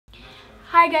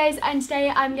Hi guys, and today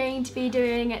I'm going to be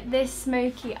doing this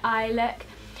smoky eye look.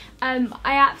 I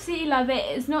absolutely love it.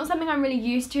 It's not something I'm really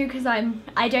used to because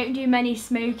I don't do many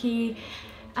smoky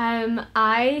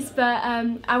eyes, but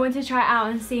I wanted to try it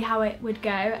out and see how it would go,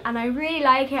 and I really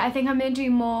like it. I think I'm going to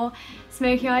do more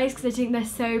smoky eyes because I think they're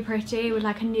so pretty with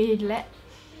like a nude lip,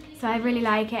 so I really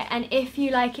like it. And if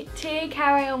you like it too,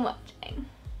 carry on watching.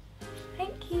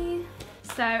 Thank you.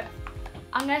 So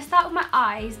I'm going to start with my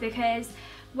eyes because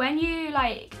when you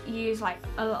use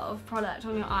a lot of product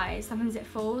on your eyes, sometimes it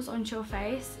falls onto your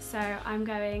face. So I'm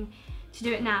going to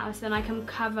do it now so then I can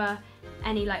cover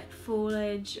any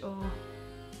foliage or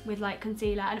with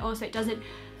concealer, and also it doesn't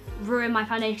ruin my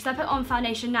foundation. Because I put on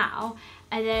foundation now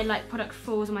and then product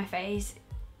falls on my face,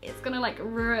 it's gonna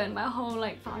ruin my whole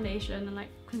foundation and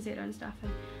concealer and stuff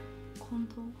and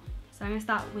contour. So I'm gonna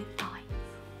start with eyes.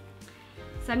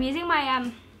 So I'm using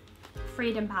my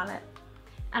Freedom palette.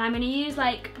 And I'm going to use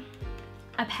a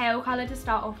pale colour to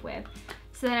start off with,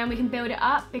 so then we can build it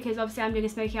up, because obviously I'm doing a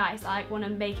smoky eye, so I want to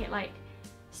make it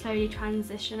slowly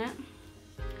transition it.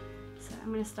 So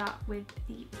I'm going to start with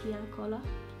the pale colour,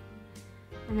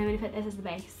 and then I'm going to put this as the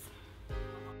base.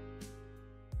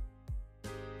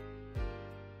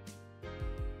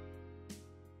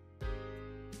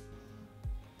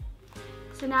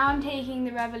 So now I'm taking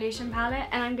the Revolution palette,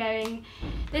 and I'm going,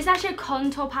 this is actually a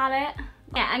contour palette.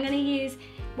 Yeah, I'm going to use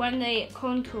one of the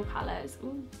contour colours.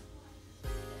 I'm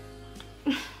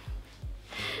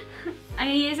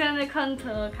going to use one of the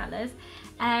contour colours,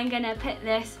 and I'm going to put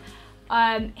this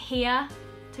here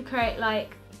to create I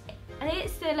think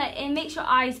it's it makes your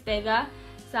eyes bigger,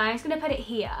 so I'm just going to put it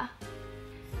here.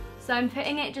 So I'm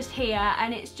putting it just here,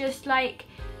 and it's just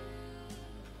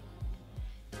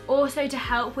also to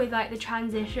help with the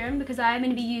transition, because I am going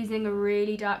to be using a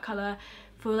really dark colour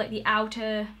for the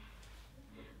outer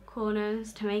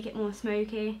corners to make it more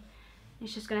smoky.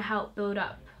 It's just going to help build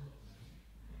up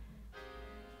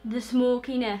the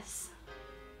smokiness.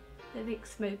 I think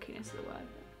smokiness is the word.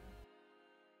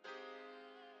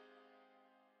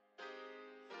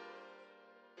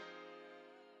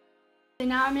 So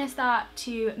now I'm going to start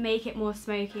to make it more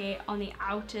smoky on the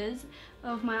outers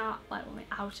of my eye, on the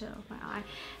outer of my eye.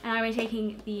 And I'm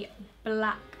taking the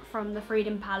black from the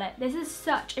Freedom palette. This is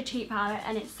such a cheap palette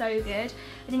and it's so good.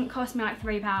 I think it cost me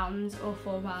 £3 or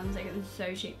 £4, it was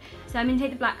so cheap. So I'm going to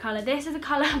take the black colour. This is a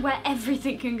colour where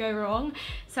everything can go wrong.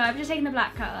 So I've just taken the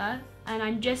black colour, and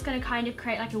I'm just going to kind of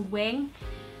create a wing,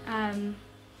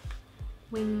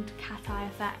 winged cat eye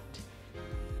effect.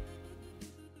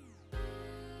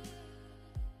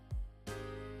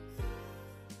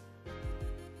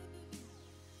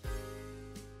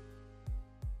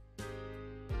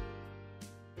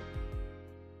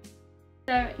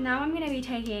 So now I'm going to be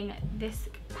taking this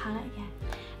palette again.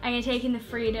 I'm going to be taking the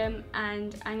Freedom,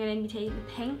 and I'm going to be taking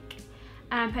the pink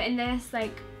and putting this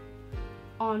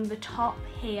on the top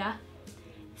here,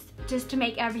 just to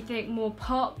make everything more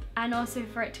pop and also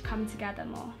for it to come together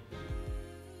more.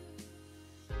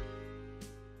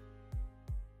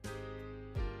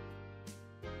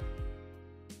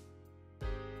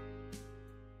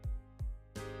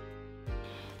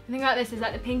 The thing about this is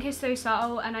the pink is so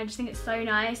subtle, and I just think it's so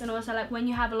nice, and also when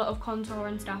you have a lot of contour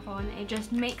and stuff on, it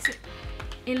just makes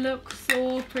it look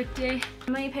so pretty.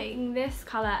 I'm going to be picking this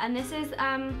colour, and this is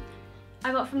I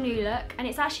got from New Look, and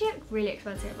it's actually really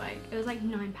expensive. It was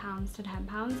 £9 to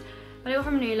 £10, but I got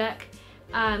from New Look,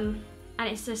 and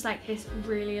it's just this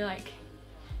really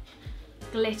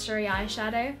glittery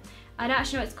eyeshadow. I don't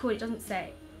actually know what it's called, it doesn't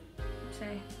say.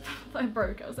 I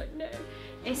broke it, I was like, no.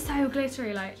 It's so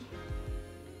glittery,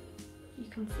 you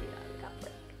can see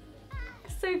that,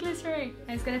 it's so glittery.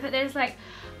 I'm just gonna put this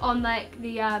on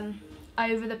the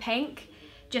over the pink,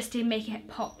 just to make it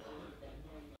pop.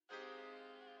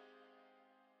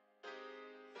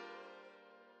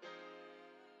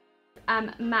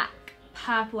 MAC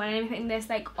purple, and I'm putting this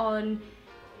on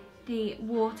the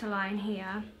waterline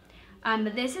here.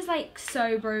 But this is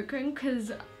so broken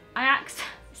because it's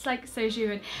so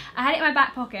stupid. I had it in my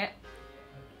back pocket.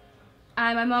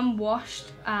 My mum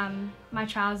washed my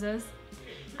trousers,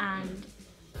 and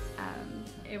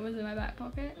it was in my back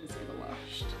pocket, so it got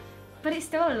washed. But it's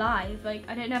still alive. I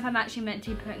don't know if I'm actually meant to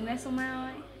be putting this on my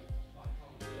eye.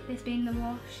 This being the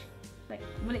wash.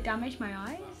 Will it damage my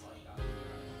eyes?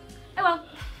 Oh well.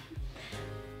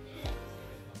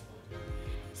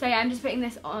 So yeah, I'm just putting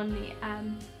this on the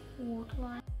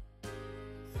waterline.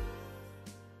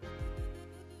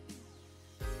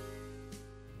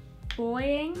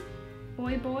 Boy,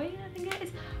 I think it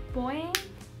is. Boying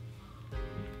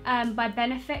by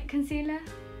Benefit Concealer.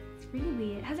 It's really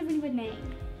weird. It has a really weird name.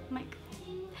 I'm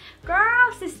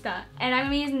girl sister. And I'm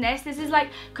gonna be using this. This is like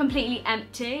completely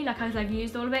empty, like as I've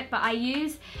used all of it, but I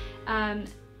use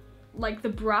like the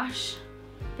brush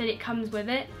that it comes with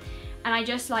it, and I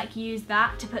just like use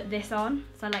that to put this on.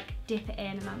 So I like dip it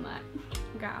in and I'm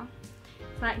like, girl.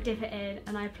 So I like dip it in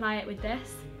and I apply it with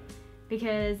this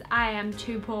because I am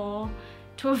too poor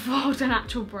to afford an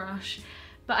actual brush.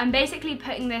 But I'm basically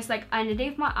putting this like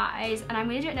underneath my eyes, and I'm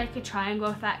gonna do it like a triangle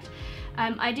effect.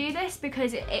 I do this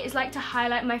because it's like to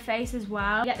highlight my face as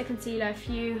well. Get the concealer a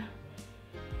few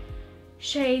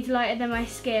shades lighter than my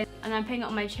skin, and I'm putting it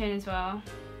on my chin as well.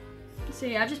 So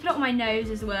yeah, I've just put it on my nose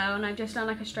as well, and I've just done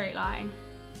like a straight line.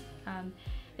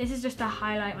 This is just to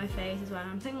highlight my face as well.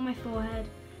 I'm putting it on my forehead,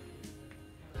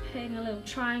 putting a little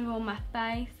triangle on my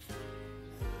face.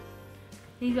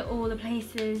 These are all the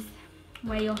places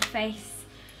where your face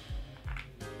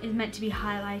is meant to be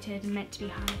highlighted and meant to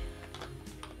be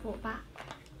brought back.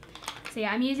 So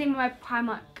yeah, I'm using my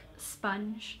Primark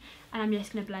sponge and I'm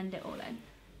just going to blend it all in.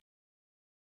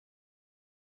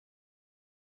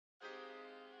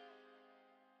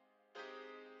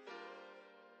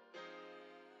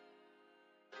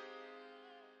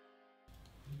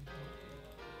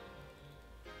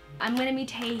 I'm going to be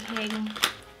taking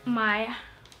my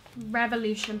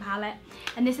Revolution palette,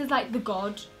 and this is like the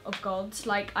god of gods.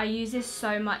 Like I use this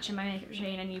so much in my makeup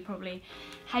routine, and you probably,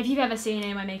 if you've ever seen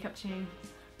any of my makeup routine,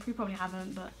 you probably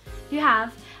haven't, but if you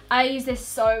have, I use this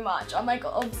so much. I'm like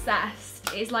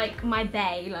obsessed. It's like my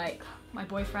bae, like my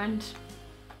boyfriend.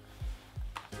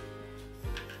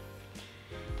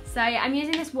 So yeah, I'm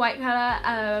using this white colour,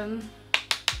 and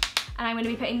I'm going to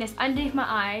be putting this underneath my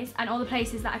eyes and all the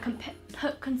places that I can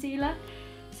put concealer.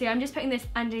 So yeah, I'm just putting this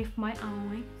underneath my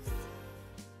eyes.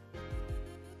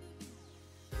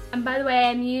 And by the way,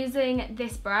 I'm using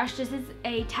this brush. This is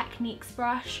a Techniques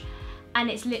brush, and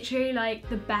it's literally like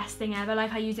the best thing ever.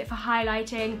 Like I use it for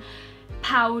highlighting,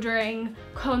 powdering,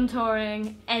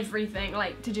 contouring, everything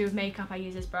like to do with makeup. I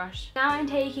use this brush. Now I'm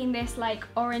taking this like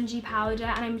orangey powder,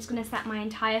 and I'm just gonna set my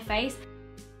entire face.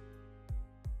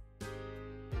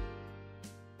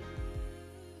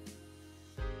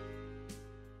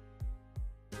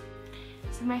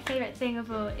 So my favourite thing of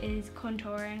all is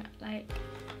contouring. Like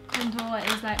contour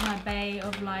is like my bae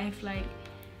of life. Like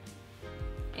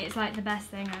it's like the best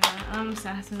thing ever. I'm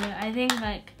obsessed with it. I think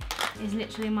like it's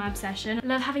literally my obsession. I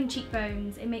love having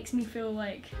cheekbones. It makes me feel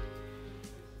like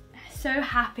so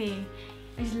happy.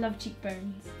 I just love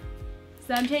cheekbones.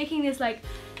 So I'm taking this like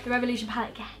the Revolution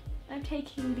palette again. I'm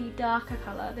taking the darker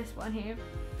colour, this one here,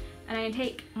 and I'm gonna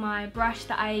take my brush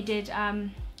that I did my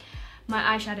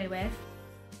eyeshadow with.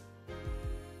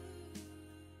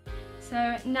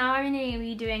 So now I'm going to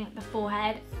be doing the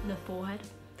forehead.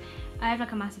 I have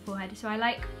like a massive forehead, so I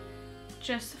like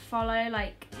just follow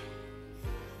like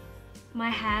my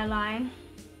hairline.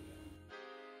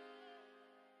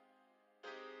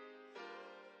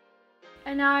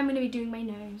 And now I'm going to be doing my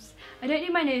nose. I don't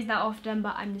do my nose that often,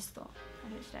 but I'm just thought I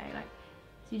do it today. Like,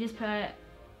 so you just put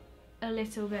a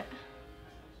little bit.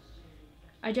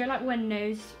 I don't like when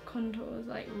nose contours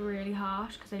like really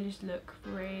harsh because they just look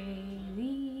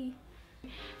really.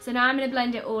 So now I'm going to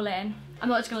blend it all in. I'm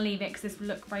not just going to leave it because this would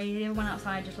look crazy. Everyone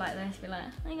outside just like this, be like,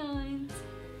 hi guys.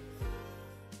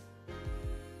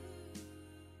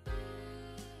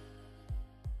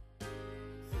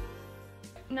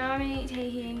 Now I'm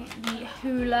taking the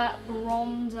Hoola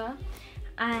bronzer,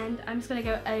 and I'm just going to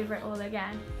go over it all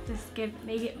again. Just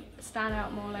make it stand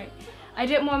out more. Like I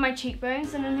do it more on my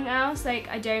cheekbones than anything else. Like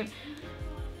I don't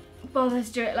bother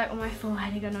to do it like on my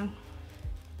forehead again.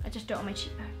 I just do it on my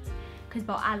cheekbones. Because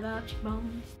I love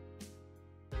cheekbones.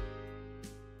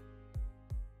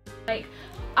 Like,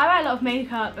 I wear a lot of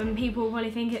makeup and people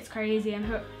probably think it's crazy and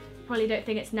probably don't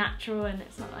think it's natural and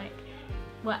it's not like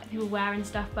what people wear and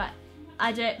stuff, but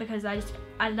I do it because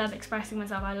I love expressing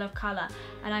myself. I love colour,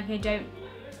 and I don't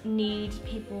need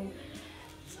people's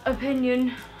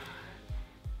opinion.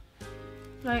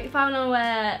 Like if I want to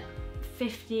wear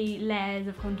 50 layers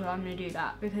of contour, I'm going to do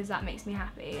that because that makes me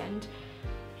happy, and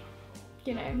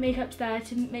you know, makeup's there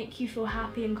to make you feel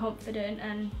happy and confident,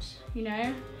 and you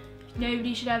know,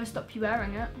 nobody should ever stop you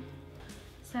wearing it.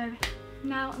 So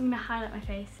now I'm going to highlight my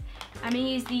face. I'm going to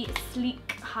use the Sleek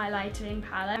highlighting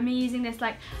palette. I'm using this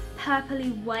like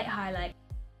purpley white highlight.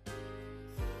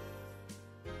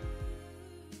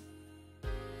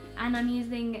 And I'm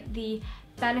using the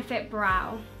Benefit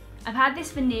Brow. I've had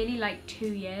this for nearly like 2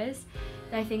 years.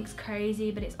 That I think's crazy,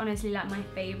 but it's honestly like my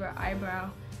favourite eyebrow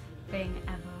thing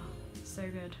ever. So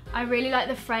good. I really like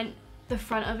the front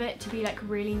of it to be like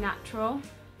really natural,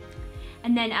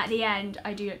 and then at the end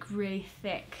I do like really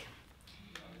thick,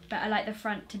 but I like the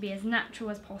front to be as natural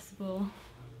as possible.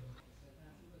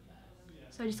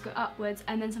 So I just go upwards,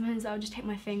 and then sometimes I'll just take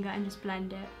my finger and just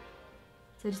blend it.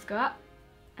 So just go up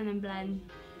and then blend.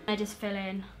 I just fill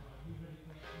in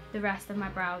the rest of my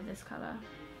brow with this colour.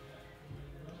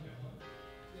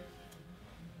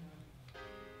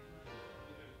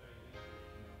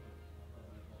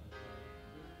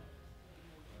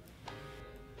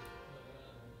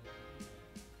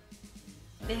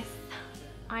 This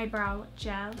eyebrow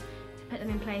gel to put them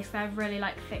in place because I have really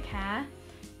like thick hair.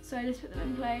 So I just put them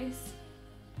in place.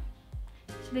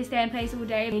 So they stay in place all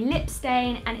day. Lip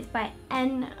stain, and it's by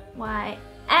NYX.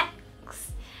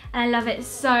 And I love it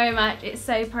so much. It's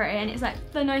so pretty and it's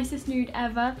like the nicest nude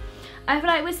ever. I feel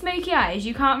like with smoky eyes,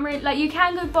 you can't really, like, you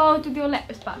can go bold with your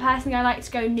lips, but personally I like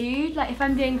to go nude. Like if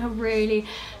I'm doing a really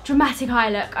dramatic eye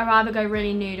look, I'd rather go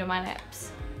really nude on my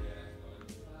lips.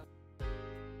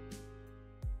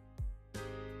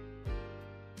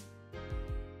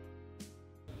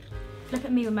 Look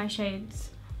at me with my shades.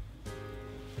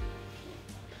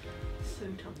 So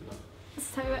Tumblr.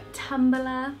 So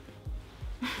Tumblr.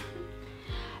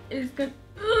 It's good.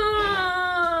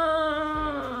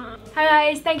 Hi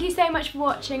guys, thank you so much for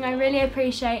watching. I really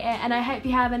appreciate it, and I hope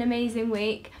you have an amazing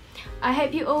week. I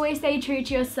hope you always stay true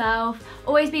to yourself.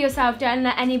 Always be yourself. Don't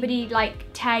let anybody like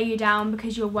tear you down,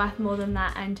 because you're worth more than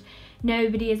that, and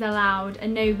nobody is allowed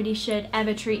and nobody should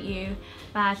ever treat you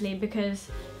badly, because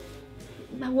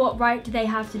what right do they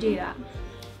have to do that?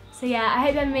 So yeah, I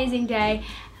hope you have an amazing day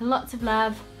and lots of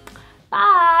love.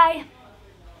 Bye!